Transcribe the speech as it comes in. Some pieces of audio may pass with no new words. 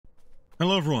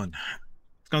Hello everyone,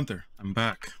 it's Gunther. I'm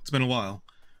back. It's been a while.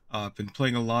 I've been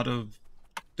playing a lot of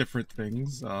different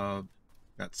things. Got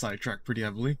sidetracked pretty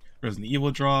heavily. Resident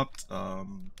Evil dropped,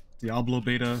 Diablo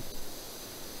beta.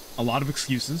 A lot of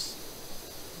excuses,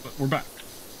 but we're back.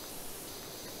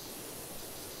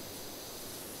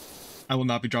 I will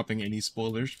not be dropping any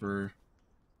spoilers for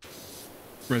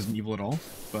Resident Evil at all,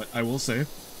 but I will say,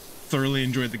 thoroughly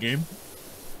enjoyed the game.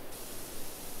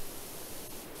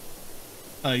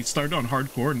 I started on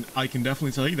hardcore, and I can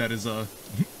definitely tell you that is a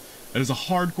that is a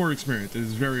hardcore experience. It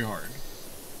is very hard.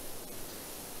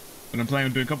 And I'm planning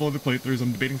on doing a couple other playthroughs.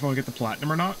 I'm debating if I'll get the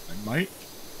platinum or not. I might.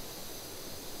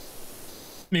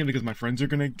 Mainly because my friends are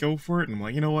gonna go for it, and I'm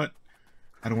like, you know what?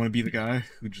 I don't want to be the guy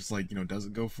who just, like, you know,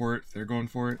 doesn't go for it if they're going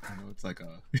for it. I know it's like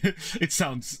a it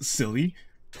sounds silly,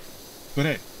 but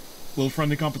hey, a little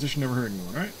friendly competition never hurt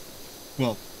anyone, right?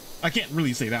 Well, I can't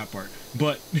really say that part,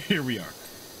 but here we are.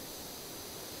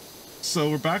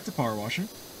 So we're back to power washing.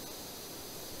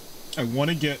 I want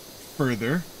to get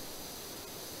further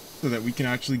so that we can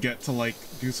actually get to, like,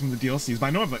 do some of the DLCs. But I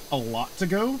know I have, like, a lot to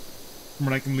go from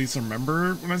what I can at least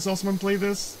remember when I saw someone play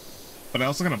this. But I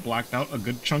also kind of blacked out a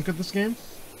good chunk of this game.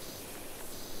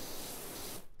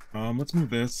 Let's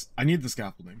move this. I need the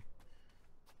scaffolding,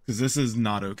 because this is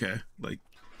not okay. Like,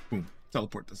 boom,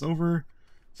 teleport this over.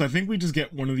 So I think we just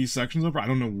get one of these sections over. I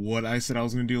don't know what I said I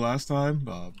was going to do last time.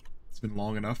 It's been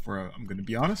long enough where I'm going to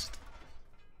be honest.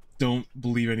 Don't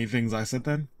believe any things I said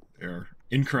then. They're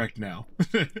incorrect now.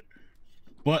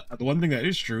 But the one thing that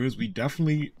is true is we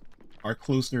definitely are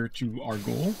closer to our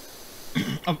goal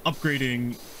of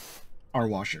upgrading our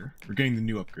washer. We're getting the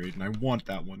new upgrade, and I want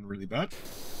that one really bad.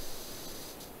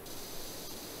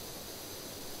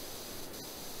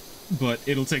 But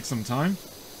it'll take some time.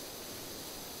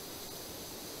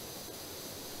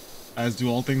 As do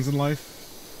all things in life.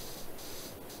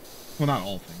 Well, not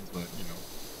all things, but, you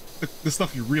know, the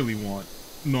stuff you really want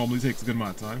normally takes a good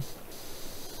amount of time.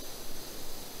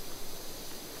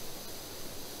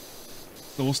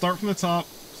 So we'll start from the top,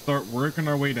 start working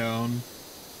our way down.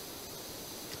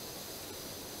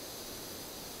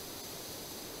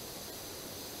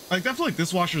 I definitely feel like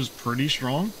this washer is pretty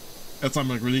strong. That's why I'm,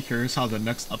 like, really curious how the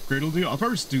next upgrade will do. I'll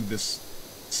probably just do this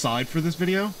side for this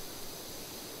video.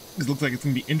 It looks like it's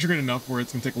going to be intricate enough where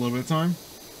it's going to take a little bit of time.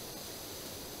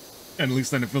 And at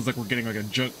least then it feels like we're getting, like,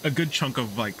 a good chunk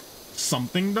of, like,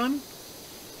 something done.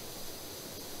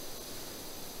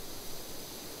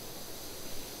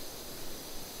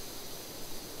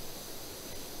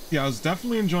 Yeah, I was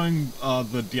definitely enjoying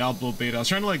the Diablo beta. I was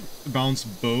trying to, like, balance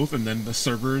both, and then the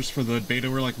servers for the beta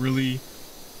were, like, really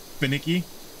finicky.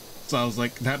 So I was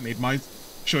like, that made my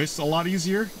choice a lot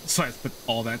easier. So I put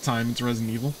all that time into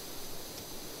Resident Evil.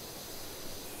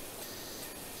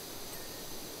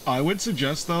 I would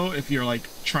suggest, though, if you're, like,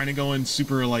 trying to go in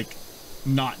super, like,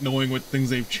 not knowing what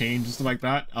things they've changed and stuff like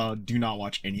that, do not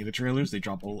watch any of the trailers. They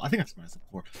drop I think that's what I said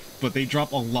before, but they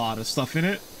drop a lot of stuff in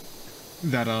it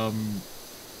that,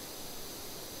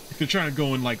 if you're trying to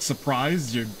go in, like,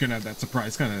 surprised, you're gonna have that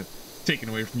surprise kind of taken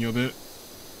away from you a bit.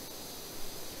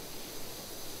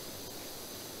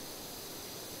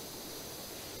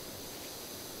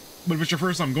 But if it's your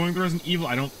first time going to Resident Evil,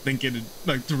 I don't think it,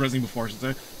 like, to Resident Evil 4, I should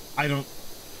say, I don't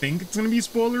think it's gonna be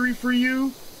spoilery for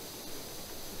you,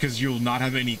 because you'll not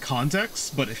have any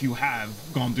context. But if you have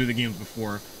gone through the games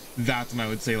before, that's when I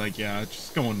would say, like, yeah,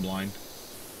 just go in blind.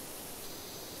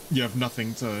 You have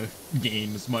nothing to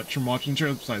gain as much from watching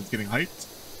trailers besides getting hyped.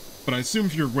 But I assume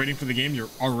if you're waiting for the game, you're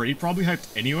already probably hyped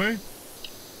anyway.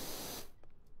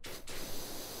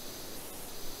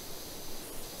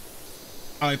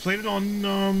 I played it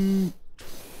on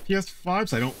PS5,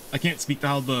 so I can't speak to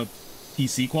how the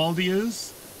PC quality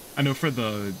is. I know for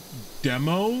the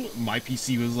demo, my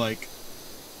PC was like,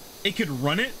 it could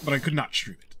run it, but I could not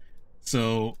stream it.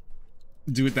 So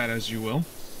do with that as you will.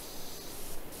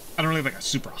 I don't really have, like, a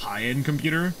super high-end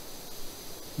computer,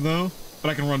 though, but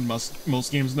I can run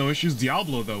most games no issues.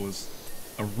 Diablo, though, was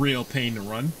a real pain to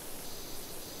run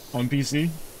on PC.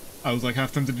 I was, like,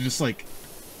 half tempted to just, like,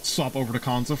 swap over to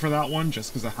console for that one,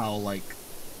 just because of how, like,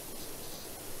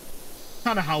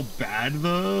 kind of how bad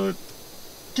the...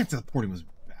 I can't say the porting was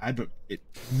bad, but it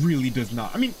really does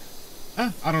not... I mean,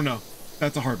 I don't know.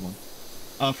 That's a hard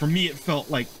one. For me, it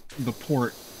felt like the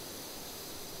port...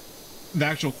 The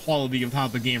actual quality of how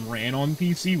the game ran on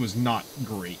PC was not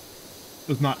great. It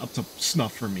was not up to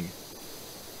snuff for me.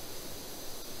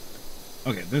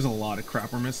 Okay, there's a lot of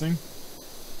crap we're missing.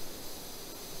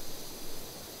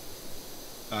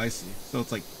 I see. So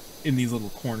it's, like, in these little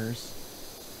corners.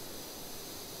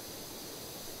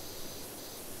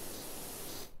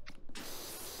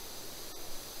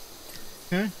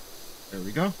 Okay. There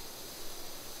we go.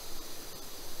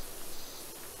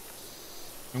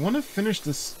 I want to finish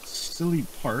this silly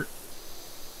part.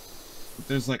 But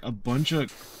there's like a bunch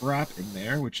of crap in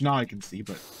there, which now I can see,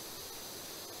 but...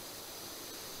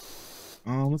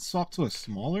 let's swap to a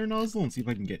smaller nozzle and see if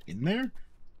I can get in there.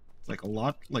 It's like a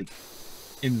lot, like,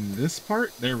 in this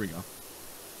part. There we go.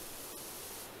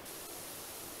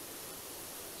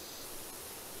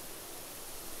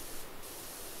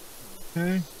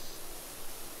 Okay.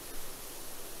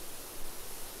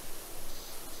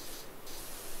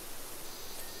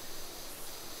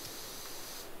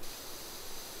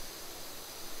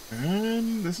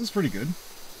 And this is pretty good.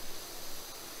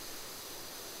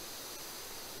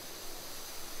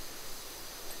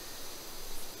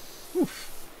 Oof.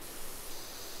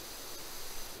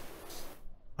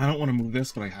 I don't want to move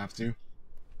this, but I have to.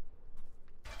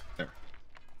 There.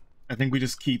 I think we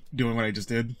just keep doing what I just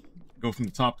did. Go from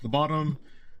the top to the bottom,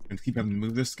 and keep having to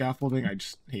move this scaffolding. I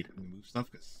just hate it when we move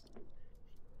stuff, because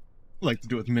I like to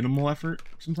do it with minimal effort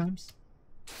sometimes.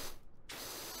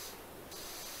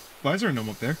 Why is there a gnome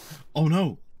up there? Oh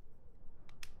no!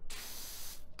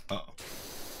 Uh-oh.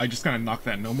 I just kind of knocked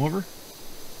that gnome over.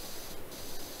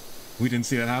 We didn't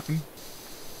see that happen.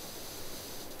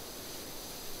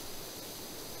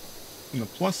 On the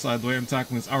plus side, the way I'm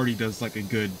tackling this already does like a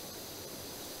good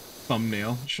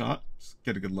thumbnail shot. Just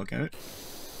get a good look at it.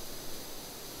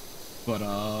 But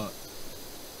I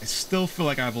still feel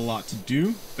like I have a lot to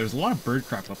do. There's a lot of bird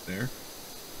crap up there.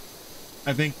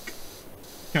 I think,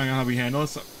 depending on how we handle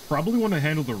this, I probably want to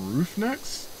handle the roof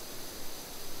next.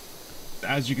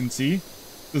 As you can see,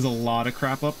 there's a lot of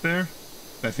crap up there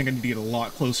that I think I need to get a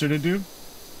lot closer to do.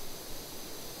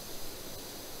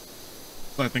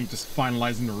 So I think just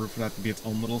finalizing the roof for that to be its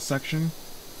own little section.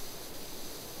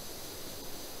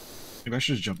 Maybe I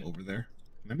should just jump over there.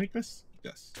 Can I make this?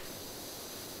 Yes.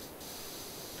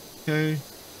 Okay.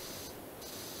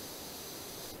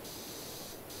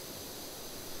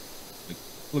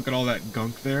 Look at all that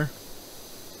gunk there.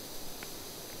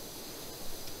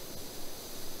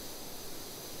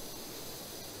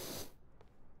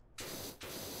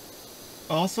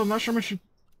 Also, I'm not sure much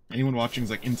anyone watching is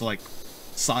like into like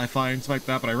sci-fi and stuff like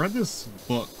that, but I read this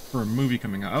book for a movie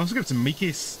coming out. I was gonna say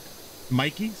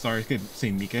Mikey, sorry, I keep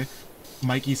saying Mike.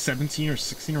 Mikey 17 or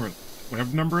 16 or whatever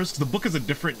the number is, because the book is a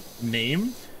different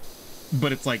name,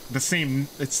 but it's like the same,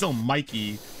 it's still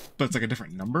Mikey, but it's like a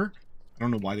different number. I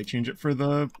don't know why they changed it for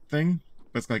the thing.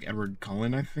 That's like Edward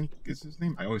Cullen, I think is his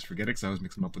name. I always forget it because I always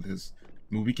mix him up with his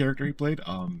movie character he played.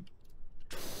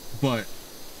 But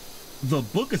the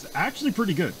book is actually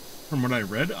pretty good from what I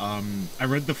read. I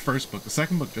read the first book. The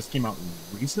second book just came out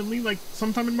recently, like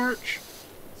sometime in March.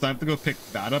 So I have to go pick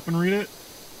that up and read it.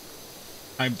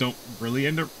 I don't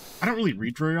really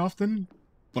read very often,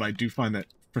 but I do find that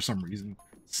for some reason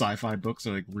sci-fi books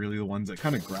are like really the ones that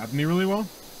kind of grab me really well.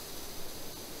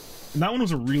 And that one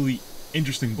was a really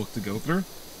interesting book to go through.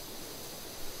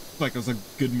 Like it was a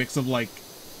good mix of like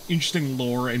interesting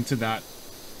lore into that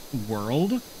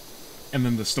world, and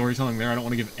then the storytelling there. I don't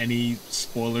want to give any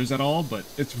spoilers at all, but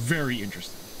it's very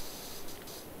interesting.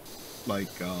 Like,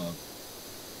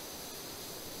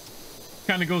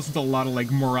 kind of goes into a lot of like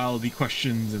morality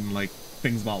questions and like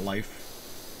things about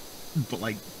life, but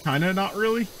like kind of not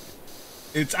really.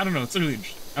 It's, I don't know, it's really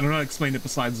interesting. I don't know how to explain it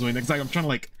besides doing it, because I'm trying to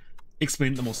like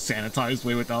explain it the most sanitized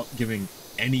way without giving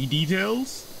any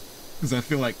details, because I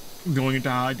feel like going into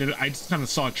how I did it, I just kind of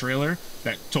saw a trailer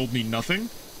that told me nothing.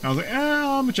 I was like,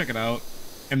 I'm gonna check it out.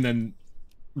 And then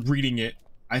reading it,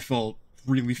 I felt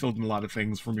really filled in a lot of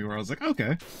things for me where I was like,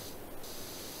 okay.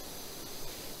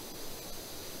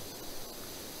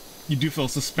 You do feel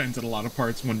suspense at a lot of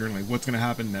parts, wondering like what's gonna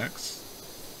happen next.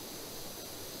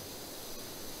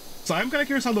 So I'm kind of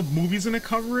curious how the movie's gonna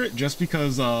cover it, just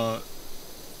because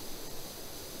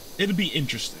it'll be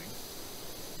interesting.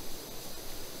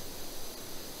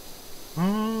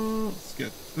 Let's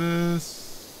get this.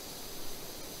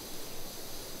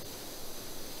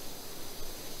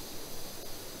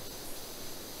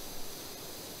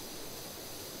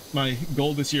 My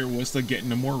goal this year was to get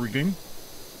into more reading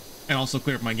and also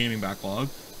clear up my gaming backlog.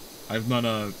 I've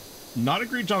done not a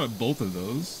great job at both of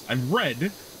those. I've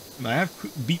read, and I have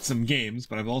beat some games,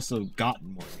 but I've also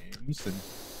gotten more games and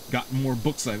gotten more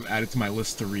books I've added to my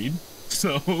list to read.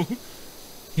 So,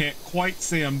 can't quite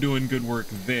say I'm doing good work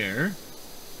there.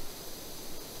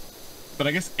 But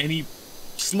I guess any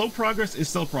slow progress is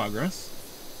still progress.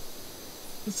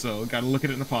 So, gotta look at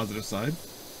it in the positive side.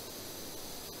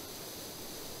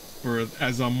 Or,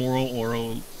 as moral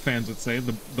oral fans would say,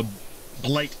 the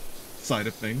blight side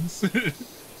of things. I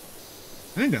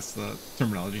think that's the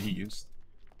terminology he used.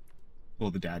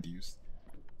 Well, the dad used.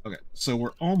 Okay, so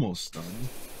we're almost done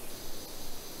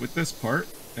with this part,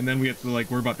 and then we have to,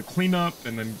 like, we're about to clean up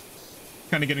and then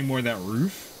kind of getting more of that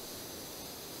roof.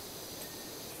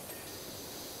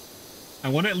 I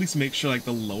want to at least make sure, like,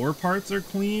 the lower parts are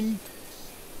clean,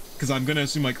 because I'm going to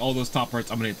assume, like, all those top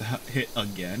parts I'm going to have to hit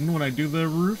again when I do the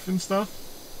roof and stuff.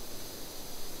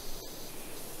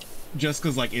 Just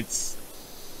because, like, this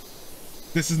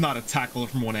is not a tackle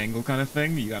from one angle kind of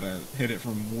thing. You gotta hit it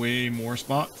from way more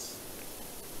spots.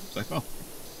 Oops, I fell.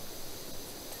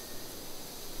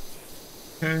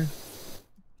 Okay.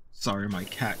 Sorry, my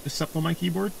cat just stepped on my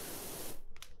keyboard.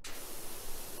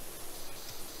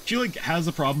 She, like, has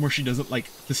a problem where she doesn't like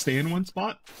to stay in one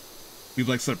spot. We've,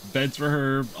 like, set up beds for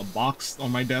her, a box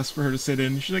on my desk for her to sit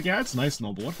in. She's like, yeah, it's nice and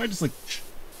all, but what if I just, like,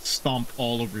 stomp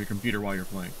all over your computer while you're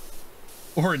playing?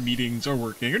 Or in meetings, or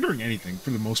working, or doing anything, for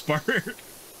the most part. I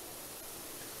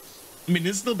mean,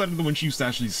 it's still better than when she used to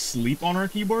actually sleep on our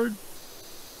keyboard.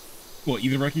 Well,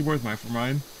 either of our keyboards, for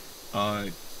mine.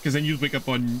 Because then you'd wake up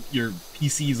on your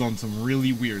PCs on some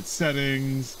really weird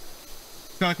settings.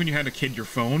 It's kind of like when you had a kid your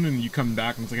phone, and you come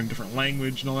back and it's like in a different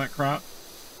language and all that crap.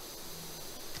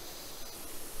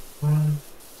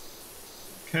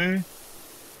 Okay.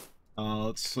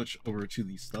 Let's switch over to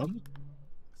the stub,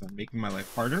 because I'm making my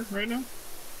life harder right now.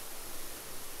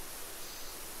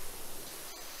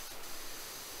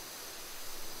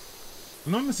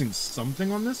 I'm not missing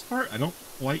something on this part. I don't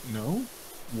quite know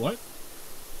what.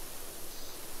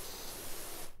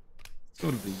 Let's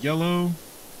go to the yellow.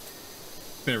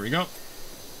 There we go.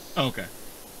 Okay.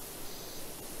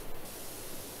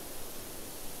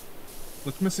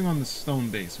 What's missing on the stone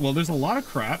base? Well, there's a lot of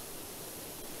crap.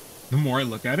 The more I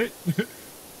look at it.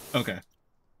 Okay.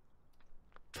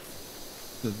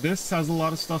 So this has a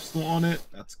lot of stuff still on it.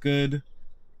 That's good.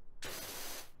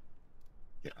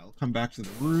 Yeah, I'll come back to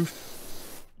the roof.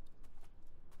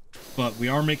 But we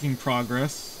are making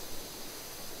progress.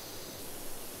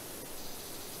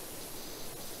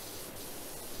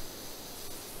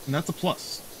 And that's a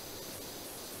plus.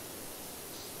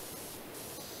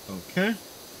 Okay.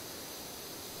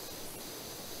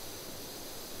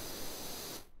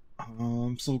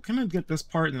 So kind of get this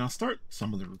part, and I'll start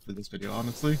some of the roof for this video,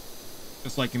 honestly.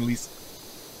 Just like at least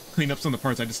clean up some of the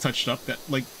parts I just touched up that,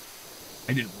 like,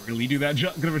 I didn't really do that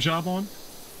good of a job on.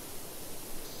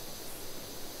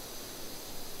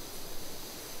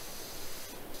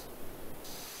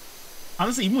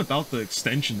 Honestly, even without the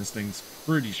extension, this thing's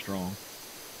pretty strong.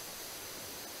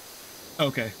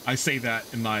 Okay, I say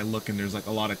that and I look and there's like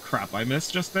a lot of crap I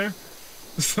missed just there.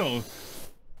 So,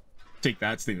 take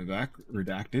that statement back,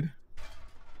 redacted.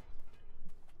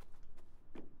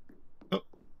 Oh,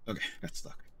 okay, got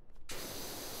stuck.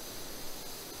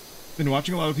 Been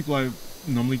watching a lot of people I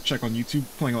normally check on YouTube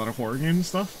playing a lot of horror games and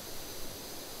stuff.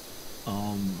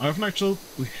 I often actually,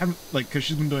 we haven't, like, because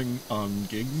she's been doing,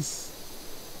 gigs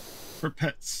for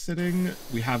pet sitting,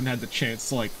 we haven't had the chance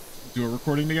to, like, do a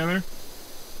recording together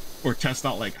or test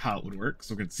out, like, how it would work,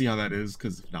 so we can see how that is,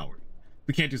 because if not,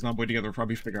 we can't do Snowboy together. We'll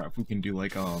probably figure out if we can do,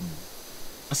 like, a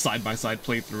side-by-side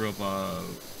playthrough of,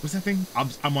 what's that thing?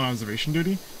 I'm on observation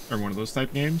duty, or one of those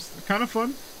type games. They're kind of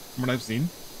fun, from what I've seen.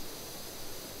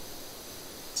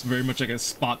 It's very much like a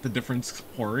spot the difference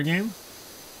horror game.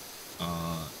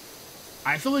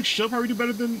 I feel like she'll probably do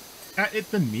better at it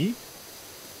than me,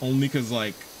 only because,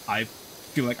 like, I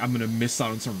feel like I'm gonna miss out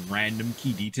on some random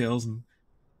key details. And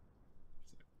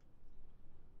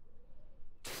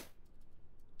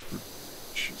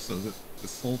so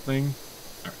this whole thing.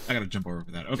 All right, I gotta jump over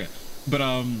for that. Okay, but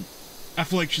I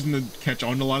feel like she's gonna catch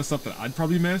on to a lot of stuff that I'd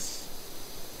probably miss.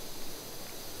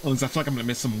 At least I feel like I'm gonna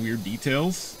miss some weird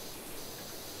details.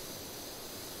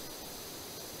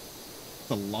 It's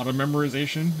a lot of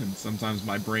memorization, and sometimes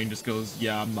my brain just goes,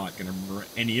 "Yeah, I'm not gonna remember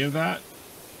any of that."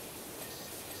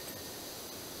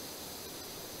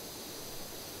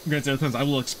 Granted, sometimes I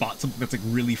will like spot something that's like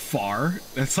really far.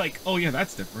 That's like, oh yeah,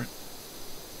 that's different.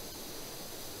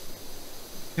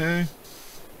 Okay,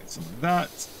 get some of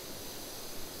that.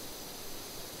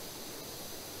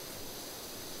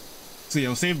 So yeah,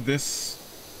 I'll save this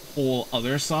whole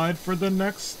other side for the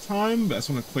next time, but I just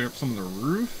want to clear up some of the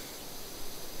roof.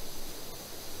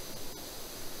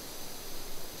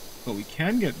 But we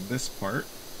can get this part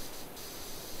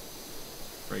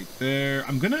right there.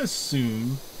 I'm gonna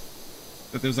assume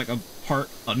that there's like a part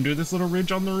under this little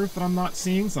ridge on the roof that I'm not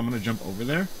seeing, so I'm gonna jump over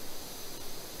there.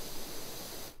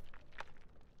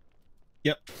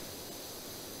 Yep.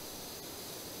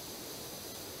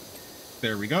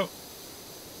 There we go.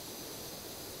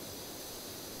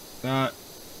 That.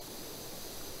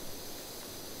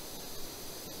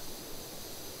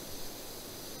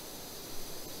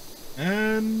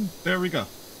 And there we go.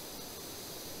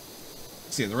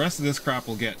 See, the rest of this crap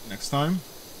we'll get next time.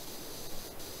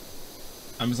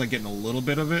 I'm just like getting a little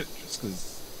bit of it, just because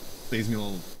it saves me a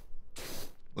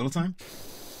little time.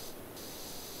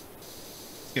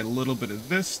 Let's get a little bit of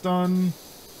this done.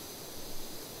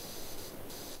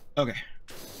 Okay.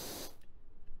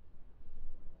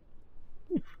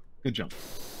 Whew, good jump.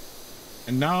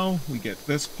 And now we get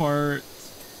this part.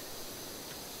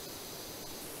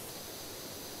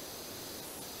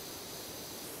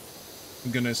 I'm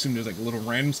gonna assume there's like little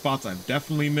random spots I've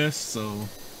definitely missed, so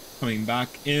coming back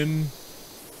in.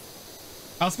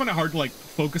 I was finding it hard to like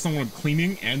focus on what I'm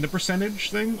cleaning and the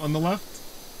percentage thing on the left.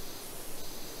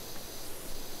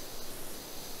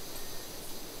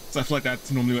 So I feel like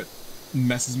that's normally what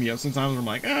messes me up sometimes. Where I'm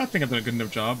like, I think I've done a good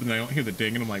enough job, and I don't hear the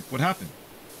ding, and I'm like, what happened?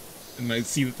 And I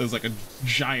see that there's like a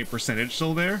giant percentage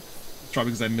still there. It's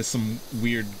probably because I missed some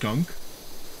weird gunk.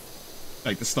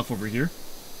 Like the stuff over here.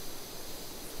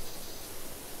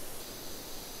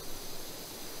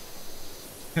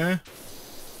 Okay.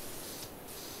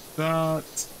 That.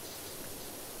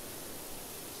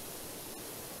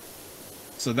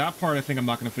 So that part I think I'm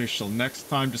not going to finish till next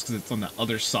time just because it's on the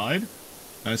other side.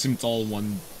 I assume it's all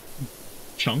one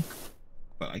chunk.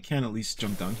 But I can at least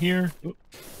jump down here. Oop.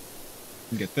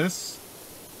 And get this.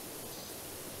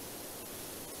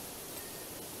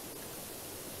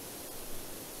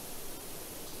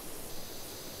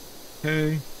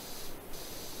 Okay.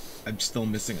 I'm still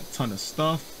missing a ton of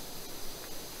stuff.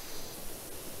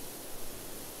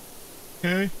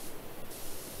 Okay.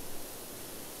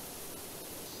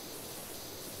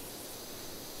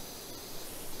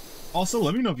 Also,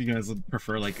 let me know if you guys would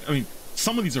prefer, like, I mean,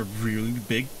 some of these are really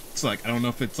big, so, like, I don't know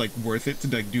if it's, like, worth it to,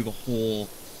 like, do the whole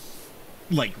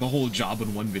job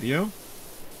in one video.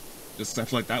 Just, I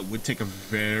feel like that would take a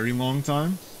very long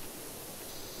time.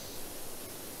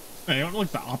 I don't know, like,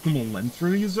 the optimal length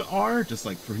for these are, just,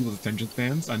 like, for people's attention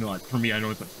spans. I know, like, for me, I know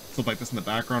it's stuff like this in the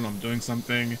background, I'm doing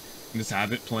something, and just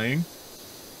have it playing.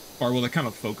 Or will I kind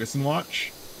of focus and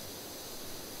watch?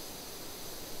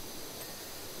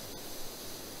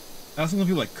 I also know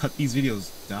people like cut these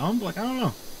videos down, but like I don't know. I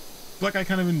feel like I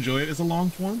kind of enjoy it as a long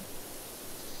form.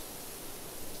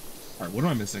 Alright, what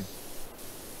am I missing?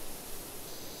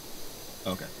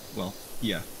 Okay, well,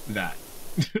 yeah, that.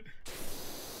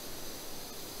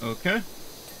 Okay.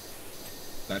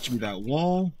 That should be that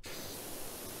wall.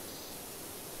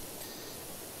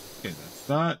 Okay, that's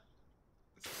that.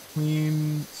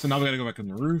 Clean. So now we gotta go back on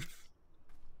the roof.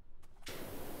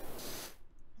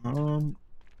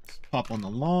 Pop on the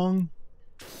long.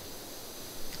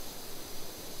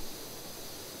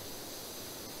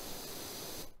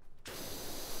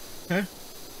 Okay.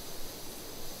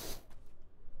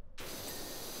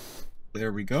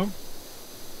 There we go.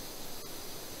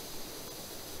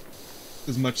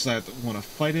 As much as I want to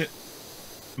fight it,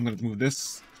 I'm gonna move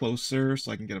this closer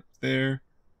so I can get up there.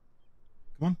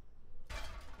 Come on.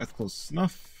 That's close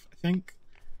enough, I think.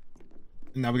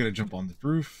 And now we gotta jump on the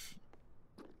roof.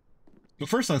 But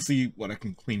first I'll see what I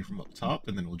can clean from up top,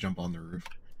 and then we'll jump on the roof.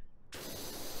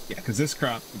 Yeah, because this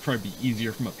crap would probably be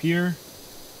easier from up here.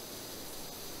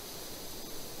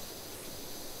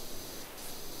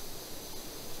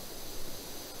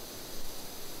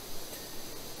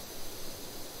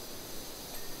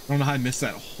 I don't know how I missed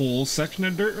that whole section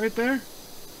of dirt right there.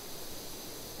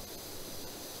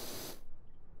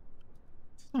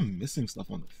 I'm missing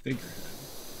stuff on the figurehead.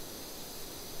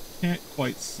 Can't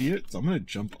quite see it, so I'm gonna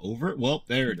jump over it. Well,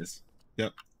 there it is.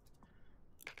 Yep.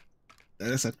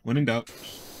 As I said, when in doubt,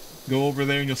 go over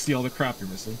there and you'll see all the crap you're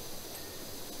missing.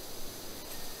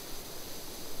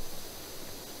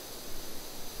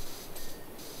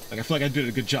 Like, I feel like I did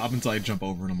a good job until I jump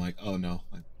over and I'm like, oh no,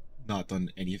 I've not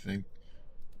done anything.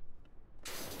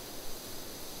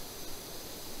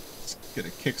 Let's get a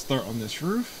kickstart on this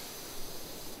roof.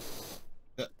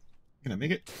 Can I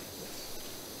make it?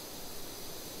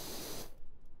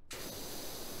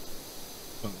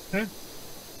 Okay.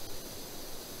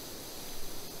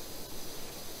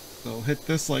 So hit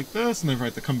this like this, and then I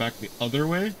have to come back the other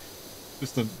way,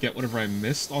 just to get whatever I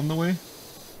missed on the way.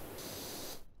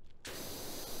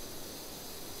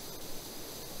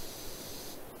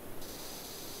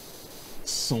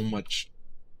 So much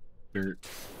dirt.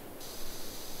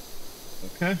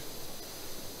 Okay.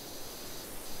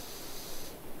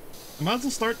 I might as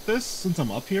well start this since I'm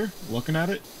up here, looking at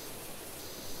it.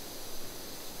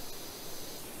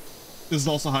 This is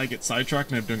also how I get sidetracked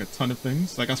and I'm doing a ton of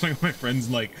things. Like, I was playing with my friends,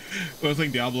 like, when I was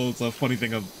playing Diablo, it's a funny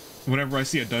thing of, whenever I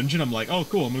see a dungeon, I'm like, oh,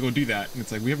 cool, I'm gonna go do that. And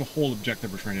it's like, we have a whole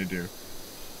objective we're trying to do.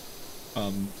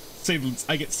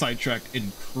 I get sidetracked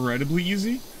incredibly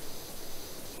easy.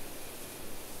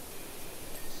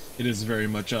 It is very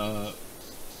much,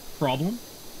 problem.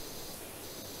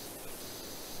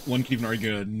 One could even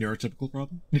argue a neurotypical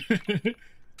problem. Okay,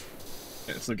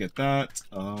 so get that.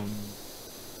 I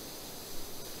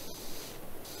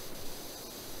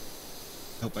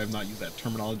hope I have not used that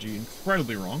terminology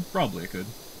incredibly wrong. Probably I could.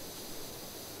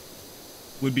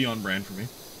 Would be on brand for me.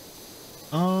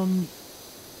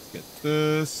 Let's get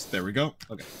this. There we go.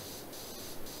 Okay.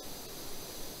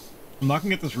 I'm not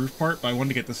gonna get this roof part, but I wanted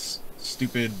to get this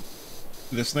stupid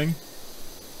this thing.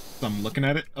 So I'm looking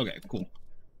at it. Okay, cool.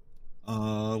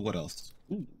 What else?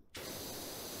 Ooh.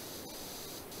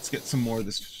 Let's get some more of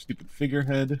this stupid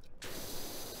figurehead.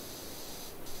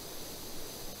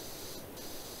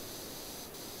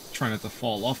 Try not to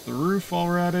fall off the roof while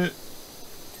we're at it.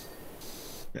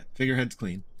 Yeah, figurehead's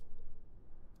clean.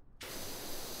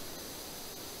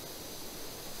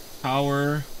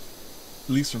 Power, at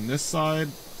least from this side.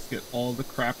 Let's get all the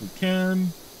crap we can.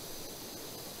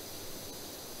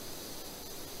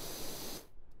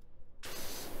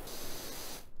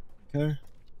 Okay.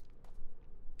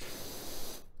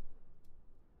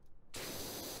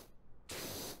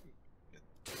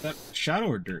 Is that shadow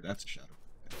or dirt? That's a shadow.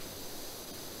 Okay.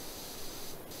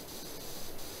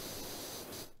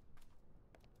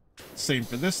 Same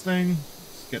for this thing.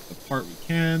 Let's get the part we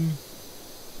can.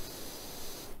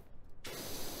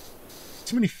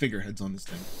 Too many figureheads on this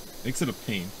thing. Makes it a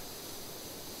pain.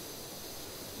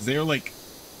 They're like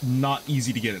not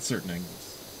easy to get at certain angles.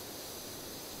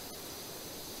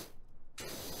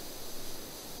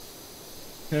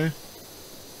 Okay.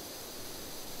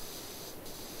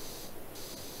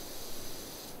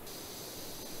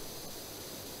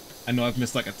 I know I've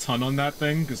missed like a ton on that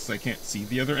thing because I can't see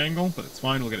the other angle, but it's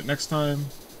fine. We'll get it next time.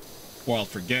 Or I'll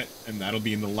forget, and that'll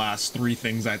be in the last 3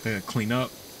 things I have to clean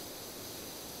up.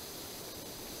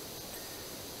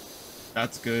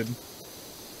 That's good.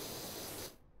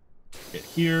 Get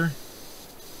here.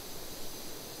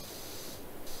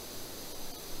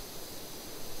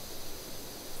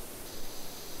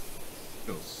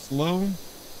 Go slow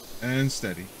and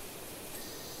steady.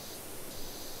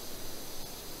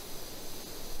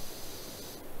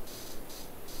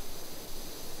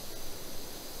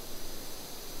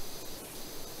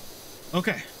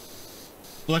 Okay.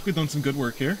 Feel like we've done some good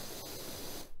work here.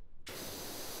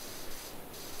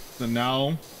 So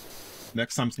now,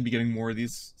 next time it's going to be getting more of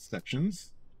these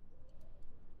sections.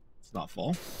 Let's not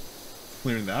fall.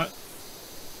 Clearing that.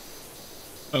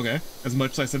 Okay. As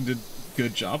much as I said did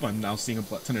good job, I'm now seeing a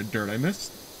butt ton of dirt I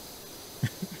missed.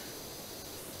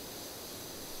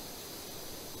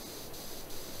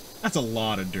 That's a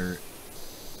lot of dirt.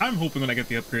 I'm hoping when I get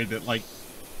the upgrade that, like...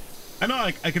 I know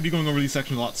I could be going over these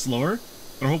sections a lot slower,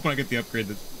 but I'm hoping when I get the upgrade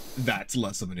that that's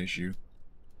less of an issue.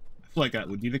 I feel like that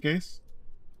would be the case.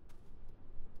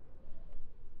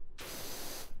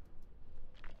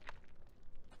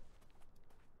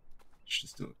 Let's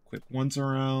just do a quick once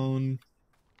around.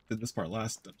 Did this part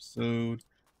last episode.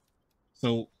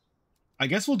 So, I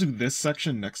guess we'll do this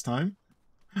section next time.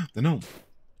 The gnome.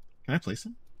 Can I place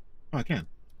him? Oh, I can.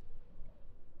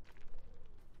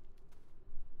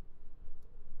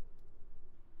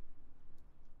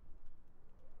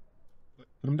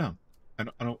 Put him down. I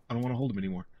don't want to hold him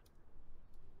anymore.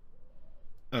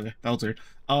 Okay, that was weird.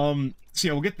 So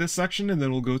yeah, we'll get this section and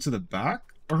then we'll go to the back.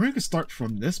 Or we could start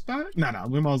from this back? No,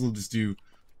 we might as well just do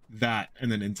that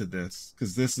and then into this.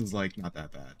 Because this is like not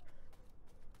that bad.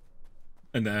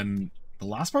 And then the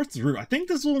last part's the roof. I think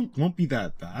this won't be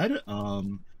that bad.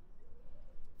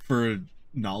 For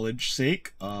knowledge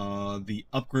sake, the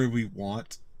upgrade we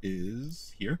want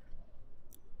is here.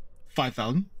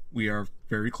 5,000. We are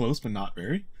very close, but not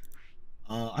very.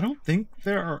 I don't think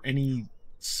there are any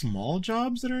small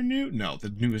jobs that are new. No, the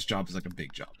newest job is like a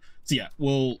big job. So yeah,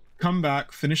 we'll come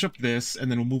back, finish up this, and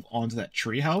then we'll move on to that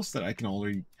tree house that I can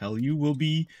already tell you will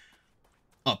be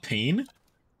a pain.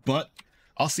 But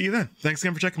I'll see you then. Thanks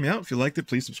again for checking me out. If you liked it,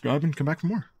 please subscribe and come back for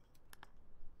more.